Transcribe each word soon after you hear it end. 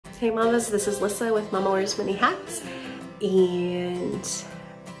Hey mamas, this is Lyssah with Mama Wears Many Hats, and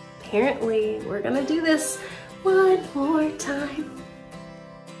apparently we're gonna do this one more time.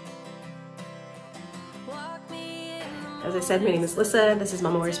 As I said, my name is Lyssah. This is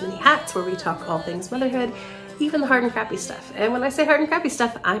Mama Wears Many Hats, where we talk all things motherhood, even the hard and crappy stuff. And when I say hard and crappy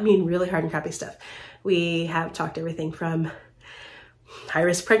stuff, I mean really hard and crappy stuff. We have talked everything from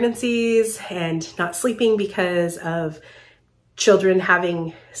high-risk pregnancies and not sleeping because of children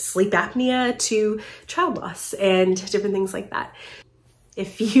having sleep apnea to child loss and different things like that.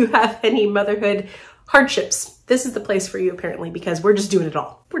 If you have any motherhood hardships, this is the place for you apparently, because we're just doing it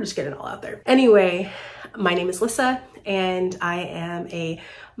all. We're just getting it all out there. Anyway, my name is Lyssah and I am a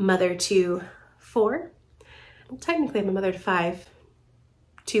mother to 4. Well, technically I'm a mother to 5,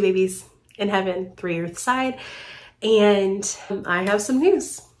 2 babies in heaven, 3 earthside, and I have some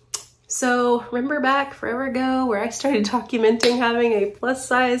news. So remember back forever ago where I started documenting having a plus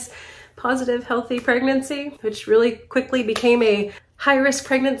size, positive, healthy pregnancy, which really quickly became a high risk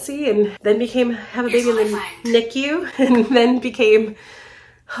pregnancy and then have a baby in the NICU and then became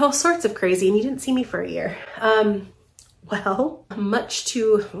all sorts of crazy, and you didn't see me for a year. Well, much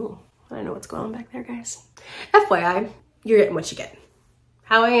to, I don't know what's going on back there, guys. FYI, you're getting what you get.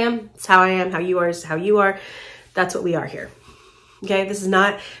 How I am, it's how I am. How you are is how you are. That's what we are here. Okay, this is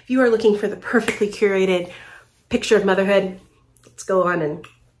not, if you are looking for the perfectly curated picture of motherhood, let's go on and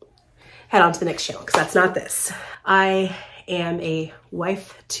head on to the next channel, because that's not this. I am a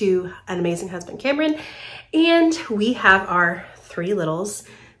wife to an amazing husband, Cameron, and we have our 3 littles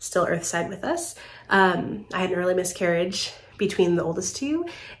still earthside with us. I had an early miscarriage between the oldest 2,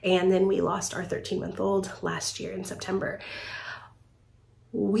 and then we lost our 13-month-old last year in September.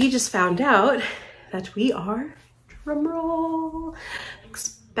 We just found out that we are, drumroll,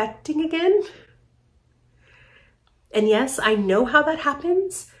 expecting again. And yes, I know how that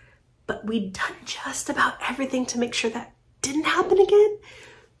happens, but we'd done just about everything to make sure that didn't happen again.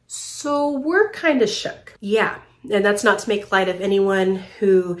 So we're kind of shook. Yeah, and that's not to make light of anyone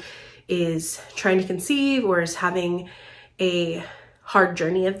who is trying to conceive or is having a hard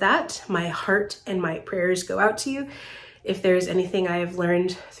journey of that. My heart and my prayers go out to you. If there's anything I have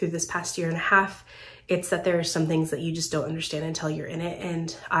learned through this past year and a half, it's that there are some things that you just don't understand until you're in it.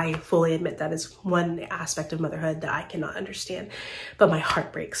 And I fully admit that is one aspect of motherhood that I cannot understand, but my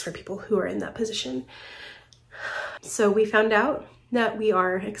heart breaks for people who are in that position. So we found out that we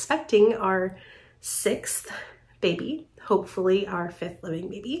are expecting our 6th baby, hopefully our 5th living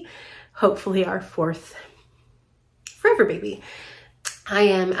baby, hopefully our 4th forever baby. I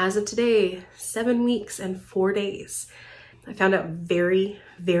am, as of today, 7 weeks and 4 days. I found out very,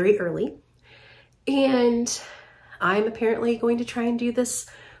 very early. And I'm apparently going to try and do this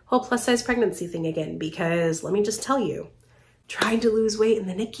whole plus size pregnancy thing again, because let me just tell you, trying to lose weight in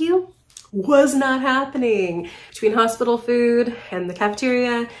the NICU was not happening. Between hospital food and the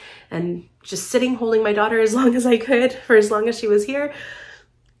cafeteria and just sitting holding my daughter as long as I could for as long as she was here,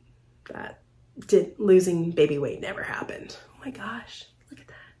 losing baby weight never happened. Oh my gosh, look at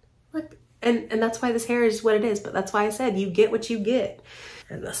that. Look. And that's why this hair is what it is, but that's why I said you get what you get.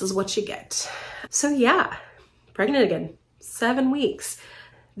 And this is what you get. So yeah, pregnant again, 7 weeks.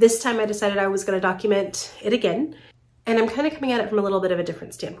 This time I decided I was gonna document it again. And I'm kind of coming at it from a little bit of a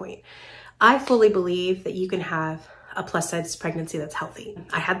different standpoint. I fully believe that you can have a plus size pregnancy that's healthy.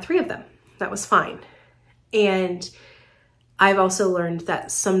 I had 3 of them, that was fine. And I've also learned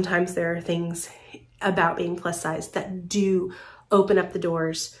that sometimes there are things about being plus size that do open up the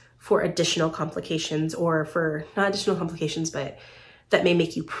doors for additional complications, or for not additional complications, but that may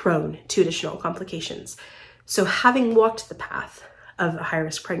make you prone to additional complications. So having walked the path of a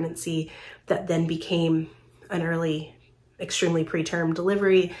high-risk pregnancy that then became an early, extremely preterm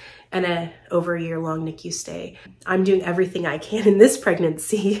delivery and a over a year-long NICU stay, I'm doing everything I can in this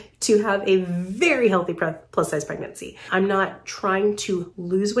pregnancy to have a very healthy plus-size pregnancy. I'm not trying to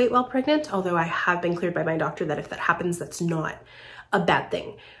lose weight while pregnant, although I have been cleared by my doctor that if that happens, that's not a bad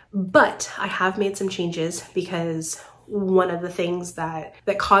thing. But I have made some changes, because one of the things that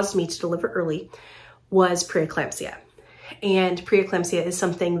caused me to deliver early was preeclampsia. And preeclampsia is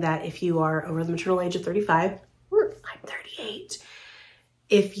something that if you are over the maternal age of 35, or I'm 38,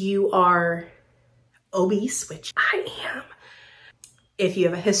 if you are obese, which I am, if you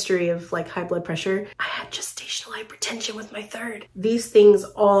have a history of like high blood pressure, I had gestational hypertension with my 3rd. These things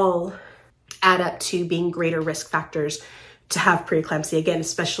all add up to being greater risk factors to have preeclampsia again,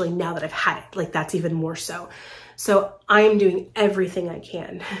 especially now that I've had it. Like, that's even more so. So I am doing everything I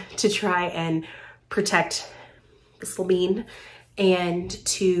can to try and protect this little bean and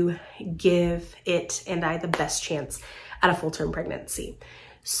to give it and I the best chance at a full-term pregnancy.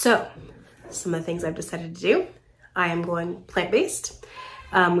 So some of the things I've decided to do, I am going plant-based.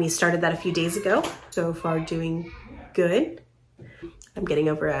 We started that a few days ago. So far doing good. I'm getting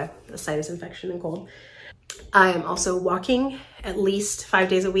over a sinus infection and cold. I am also walking at least 5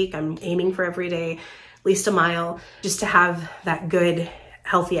 days a week. I'm aiming for every day, at least a mile, just to have that good,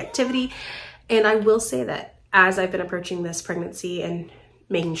 healthy activity. And I will say that as I've been approaching this pregnancy and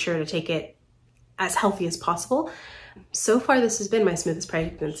making sure to take it as healthy as possible, so far this has been my smoothest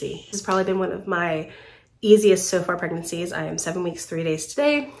pregnancy. This has probably been one of my easiest so far pregnancies. I am 7 weeks, 3 days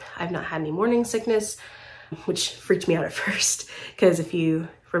today. I've not had any morning sickness, which freaked me out at first, because if you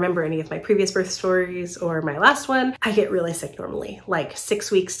remember any of my previous birth stories or my last one, I get really sick normally, like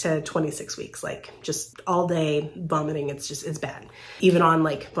 6 weeks to 26 weeks, like just all day vomiting. It's bad, even on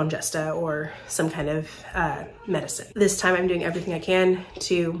like Bongesta or some kind of medicine. This time I'm doing everything I can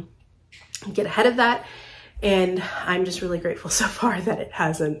to get ahead of that. And I'm just really grateful so far that it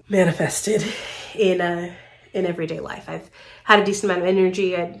hasn't manifested in everyday life. I've had a decent amount of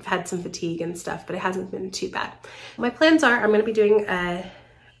energy. I've had some fatigue and stuff, but it hasn't been too bad. My plans are I'm going to be doing a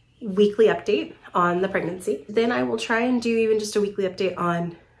weekly update on the pregnancy. Then I will try and do even just a weekly update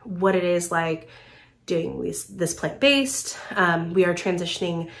on what it is like doing this plant-based. We are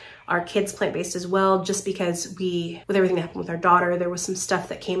transitioning our kids plant-based as well, just because with everything that happened with our daughter, there was some stuff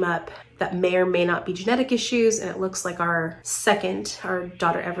that came up that may or may not be genetic issues. And it looks like our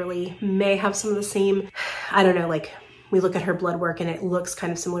daughter Everly, may have some of the same, I don't know, like we look at her blood work and it looks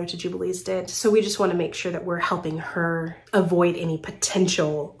kind of similar to Jubilee's did. So we just want to make sure that we're helping her avoid any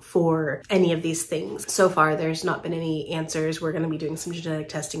potential for any of these things. So far, there's not been any answers. We're going to be doing some genetic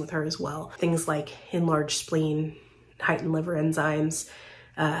testing with her as well. Things like enlarged spleen, heightened liver enzymes,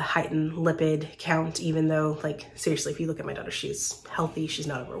 heightened lipid count, even though, like, seriously, if you look at my daughter, she's healthy, she's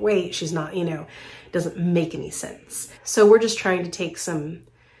not overweight, she's not, doesn't make any sense. So we're just trying to take some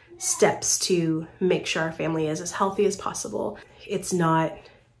steps to make sure our family is as healthy as possible. It's not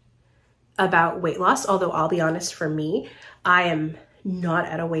about weight loss, although I'll be honest, for me, I am not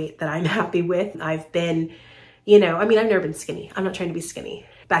at a weight that I'm happy with. I've been, I've never been skinny. I'm not trying to be skinny.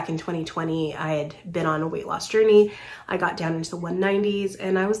 Back in 2020, I had been on a weight loss journey. I got down into the 190s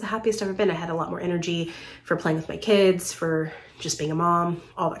and I was the happiest I've ever been. I had a lot more energy for playing with my kids, for just being a mom,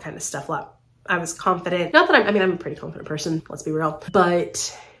 all that kind of stuff. I was confident. Not that I'm a pretty confident person, let's be real,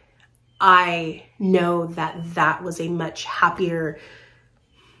 but I know that was a much happier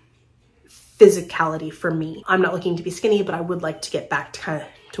physicality for me. I'm not looking to be skinny, but I would like to get back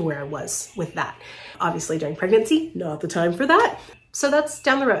to where I was with that. Obviously during pregnancy, not the time for that. So that's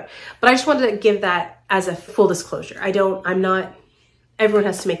down the road. But I just wanted to give that as a full disclosure. Everyone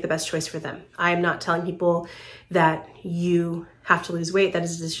has to make the best choice for them. I'm not telling people that you have to lose weight. That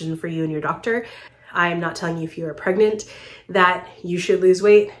is a decision for you and your doctor. I am not telling you if you are pregnant that you should lose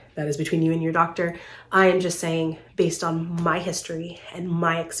weight. That is between you and your doctor. I am just saying, based on my history and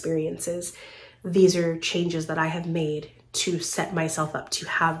my experiences, these are changes that I have made to set myself up to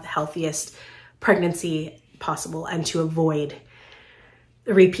have the healthiest pregnancy possible and to avoid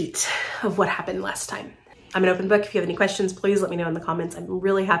a repeat of what happened last time. I'm an open book. If you have any questions, please let me know in the comments. I'm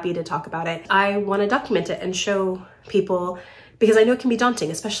really happy to talk about it. I want to document it and show people, because I know it can be daunting,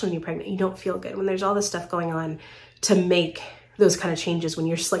 especially when you're pregnant. You don't feel good when there's all this stuff going on, to make those kind of changes when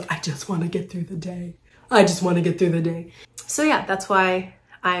you're just like, I just want to get through the day. I just want to get through the day. So yeah, that's why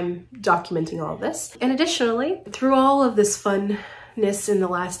I'm documenting all of this. And additionally, through all of this funness in the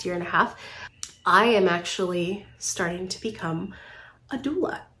last year and a half, I am actually starting to become a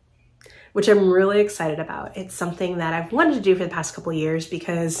doula, which I'm really excited about. It's something that I've wanted to do for the past couple of years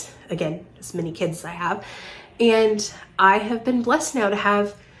because, again, as many kids as I have, and I have been blessed now to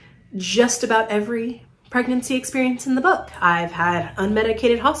have just about every pregnancy experience in the book. I've had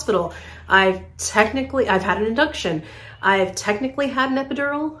unmedicated hospital. I've had an induction. I've technically had an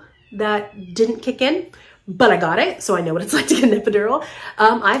epidural that didn't kick in, but I got it, so I know what it's like to get an epidural.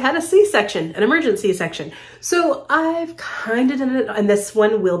 I've had a C-section, an emergency C-section. So I've kind of done it, and this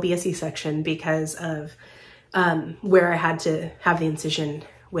one will be a C-section because of where I had to have the incision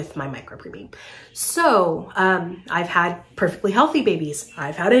with my micropreemie. So I've had perfectly healthy babies.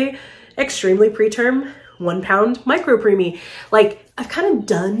 I've had a extremely preterm 1 pound micropreemie. Like, I've kind of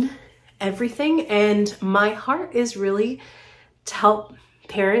done everything, and my heart is really to help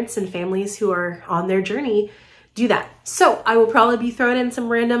parents and families who are on their journey do that. So I will probably be throwing in some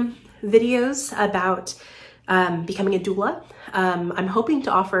random videos about becoming a doula. I'm hoping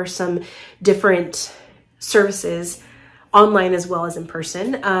to offer some different services online as well as in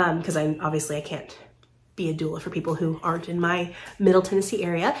person, because I can't be a doula for people who aren't in my Middle Tennessee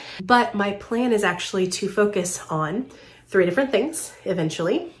area. But my plan is actually to focus on 3 different things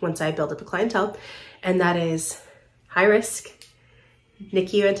eventually, once I build up a clientele, and that is high risk,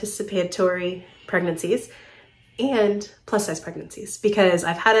 NICU anticipatory pregnancies, and plus size pregnancies. Because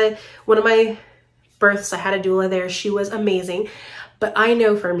I've had one of my births, I had a doula there. She was amazing. But I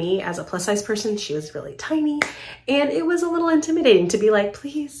know for me as a plus size person, she was really tiny, and it was a little intimidating to be like,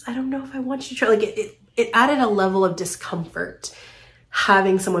 please, I don't know if I want you to try. Like it added a level of discomfort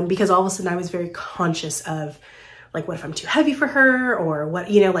having someone, because all of a sudden I was very conscious of like, what if I'm too heavy for her, or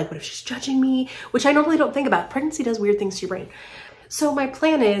what, you know, like what if she's judging me, which I normally don't think about. Pregnancy does weird things to your brain. So my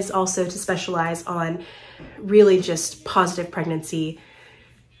plan is also to specialize on really just positive pregnancy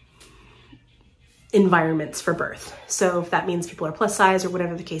environments for birth. So if that means people are plus size or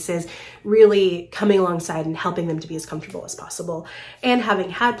whatever the case is, really coming alongside and helping them to be as comfortable as possible, and having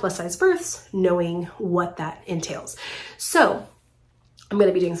had plus size births, knowing what that entails. So I'm going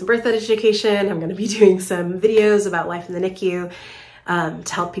to be doing some birth education. I'm going to be doing some videos about life in the NICU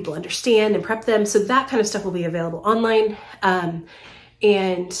to help people understand and prep them. So that kind of stuff will be available online.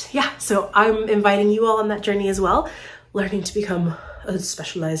 And yeah, so I'm inviting you all on that journey as well, learning to become a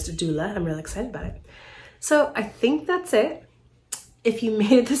specialized doula. I'm really excited about it. So I think that's it. If you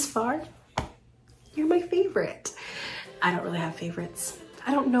made it this far, you're my favorite. I don't really have favorites.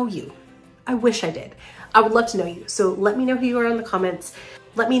 I don't know you. I wish I did. I would love to know you. So let me know who you are in the comments.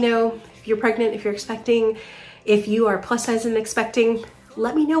 Let me know if you're pregnant, if you're expecting, if you are plus size and expecting.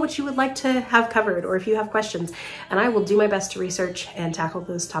 Let me know what you would like to have covered, or if you have questions, and I will do my best to research and tackle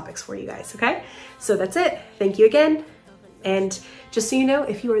those topics for you guys, okay? So that's it. Thank you again. And just so you know,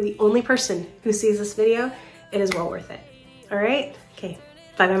 if you are the only person who sees this video, it is well worth it. All right? Okay.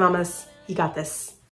 Bye, my mamas. You got this.